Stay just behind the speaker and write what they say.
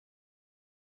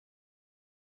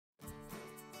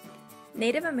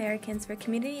Native Americans for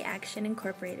Community Action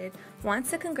Incorporated wants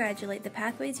to congratulate the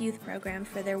Pathways Youth Program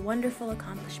for their wonderful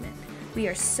accomplishment. We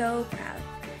are so proud.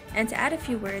 And to add a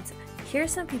few words, here are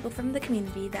some people from the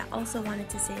community that also wanted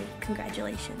to say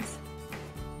congratulations.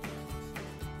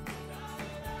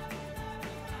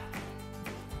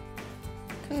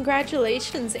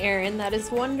 Congratulations, Erin. That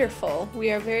is wonderful.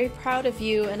 We are very proud of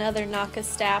you and other NACA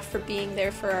staff for being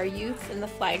there for our youth in the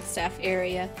Flagstaff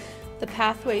area. The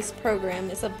Pathways program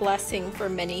is a blessing for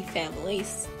many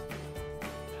families.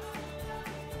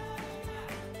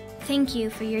 Thank you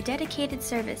for your dedicated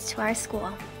service to our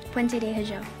school, Puente de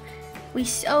Hajo. We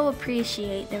so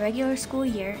appreciate the regular school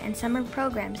year and summer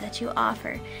programs that you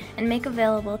offer and make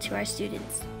available to our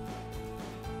students.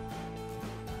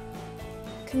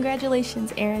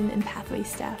 Congratulations, Erin and Pathways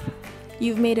staff.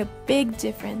 You've made a big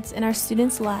difference in our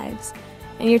students' lives,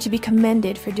 and you're to be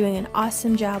commended for doing an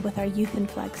awesome job with our youth in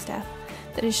Flagstaff.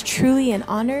 That is truly an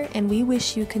honor, and we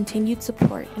wish you continued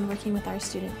support in working with our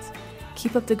students.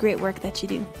 Keep up the great work that you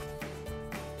do.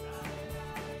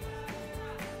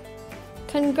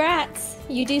 Congrats!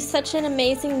 You do such an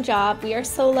amazing job. We are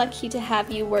so lucky to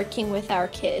have you working with our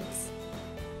kids.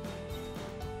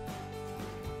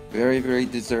 Very, very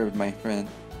deserved, my friend.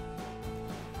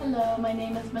 Hello, my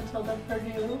name is Matilda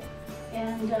Perdue,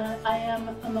 and I am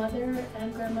a mother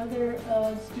and grandmother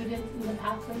of students in the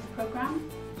Pathways program.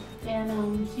 And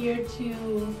I'm here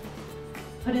to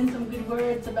put in some good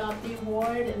words about the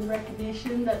award and the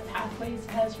recognition that Pathways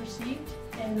has received.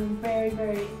 And I'm very,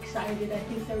 very excited. I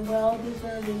think they're well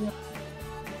deserving.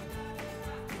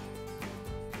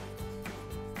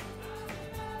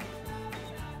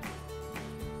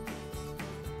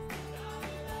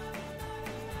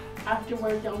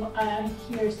 Afterward, I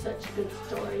hear such good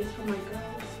stories from my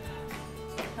girls.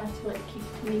 That's what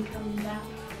keeps me coming back.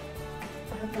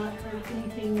 I have not heard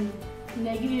anything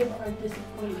negative or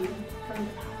disappointing from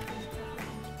the Pathways program.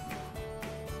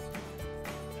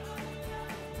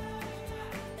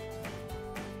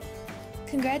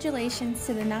 Congratulations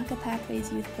to the NACA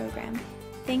Pathways Youth Program.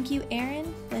 Thank you,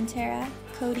 Erin, Lentera,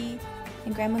 Cody,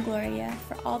 and Grandma Gloria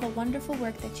for all the wonderful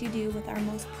work that you do with our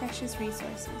most precious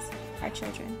resources, our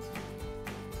children.